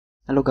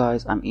Hello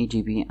guys, I'm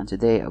EGB and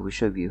today I will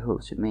show you how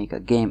to make a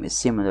game is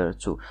similar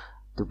to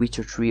The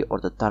Witcher 3 or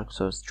the Dark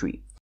Souls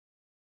 3.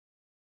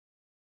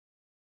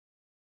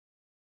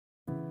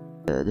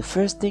 The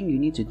first thing you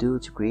need to do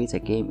to create a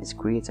game is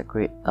create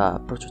a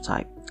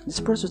prototype. This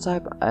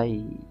prototype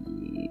I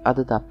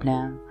added a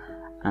plan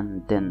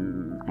and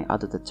then I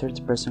added a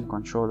third-person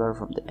controller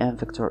from the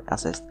N-Vector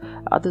Assist.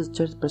 I added a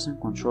third-person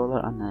controller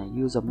and I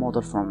use a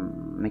model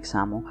from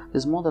Mixamo.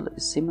 This model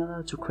is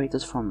similar to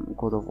Kratos from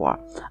God of War.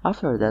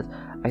 After that,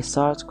 I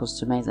start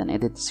customize and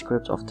edit the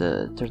script of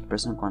the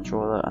third-person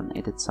controller and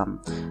edit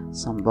some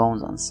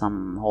bones and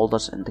some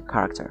holders in the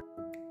character.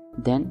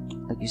 Then,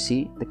 like you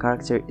see, the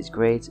character is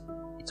great,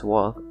 it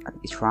works and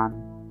it runs,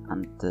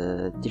 and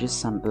there is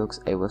some bugs.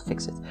 I will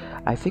fix it.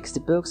 I fix the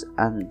bugs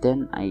and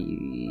then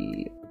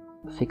I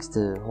fix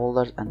the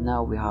holders, and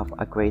now we have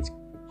a great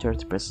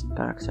third-person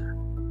character.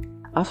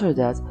 After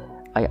that,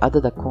 I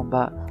added a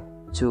combat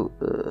to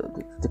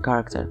the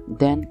character.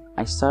 Then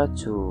I start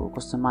to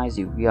customize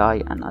the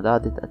UI and I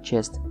added a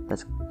chest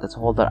that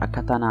holds a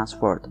katana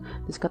sword.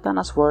 This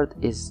katana sword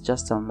is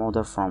just a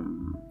model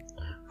from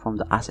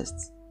the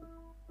assets.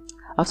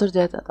 After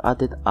that, I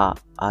added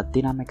a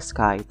dynamic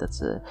sky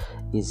that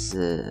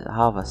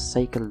have a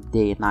cycle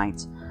day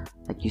night,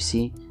 like you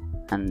see,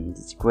 and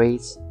it's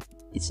great.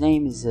 Its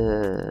name is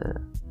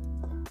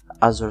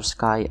Azure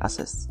Sky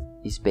Assist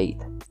is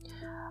paid.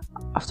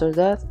 After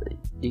that,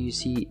 you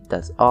see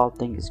that all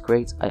things is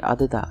great. I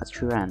added a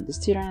terrain. This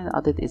terrain I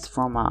added is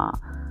from a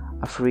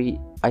free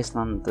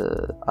Iceland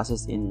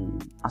assist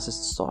in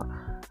assist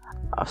store.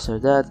 After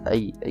that,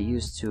 I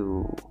used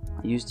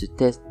to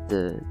test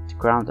the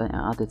ground and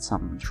I added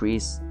some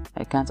trees.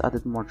 I can't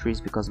add more trees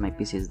because my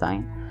PC is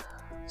dying.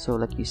 So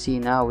like you see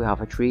now, we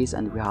have a trees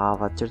and we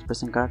have a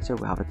third-person character.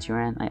 We have a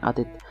terrain. I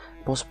added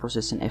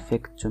post-processing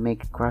effect to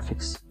make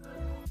graphics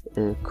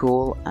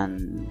cool,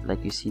 and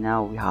like you see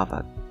now, we have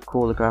a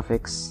cool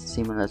graphics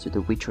similar to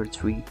The Witcher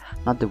 3.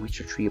 Not The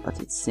Witcher 3, but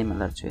it's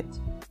similar to it.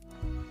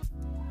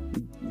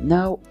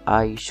 Now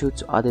I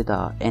should added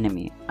an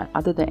enemy. I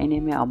added the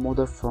enemy a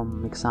model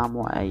from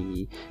Mixamo.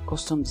 I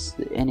customed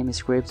the enemy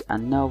script,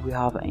 and now we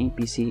have an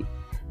NPC,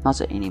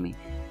 not an enemy.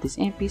 This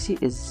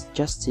NPC is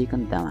just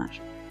taking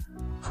damage.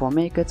 For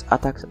make it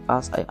attack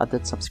us, I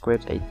added some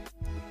script. I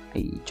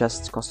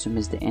just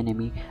customized the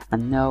enemy,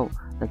 and now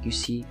like you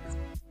see,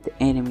 the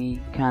enemy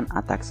can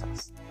attack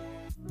us.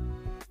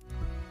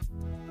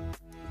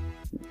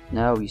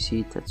 Now you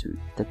see that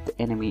the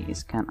enemy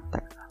can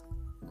attack us.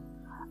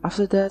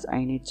 After that,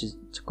 I need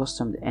to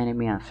custom the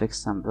enemy and fix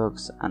some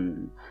bugs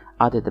and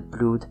added the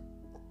blood,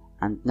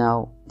 and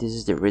now this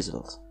is the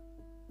result.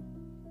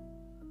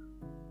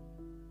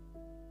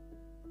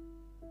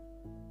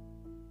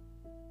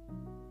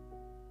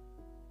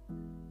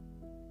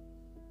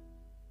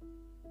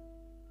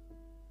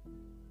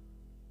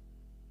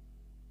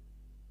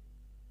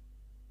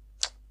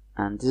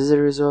 And this is the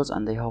result,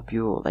 and I hope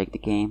you like the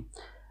game.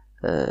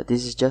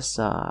 This is just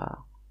a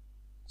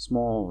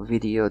small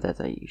video that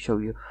I show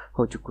you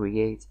how to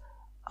create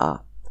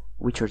a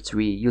Witcher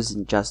 3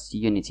 using just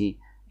Unity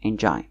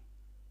engine.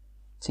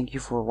 Thank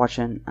you for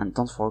watching, and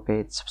don't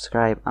forget to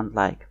subscribe and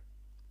like.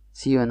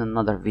 See you in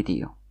another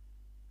video.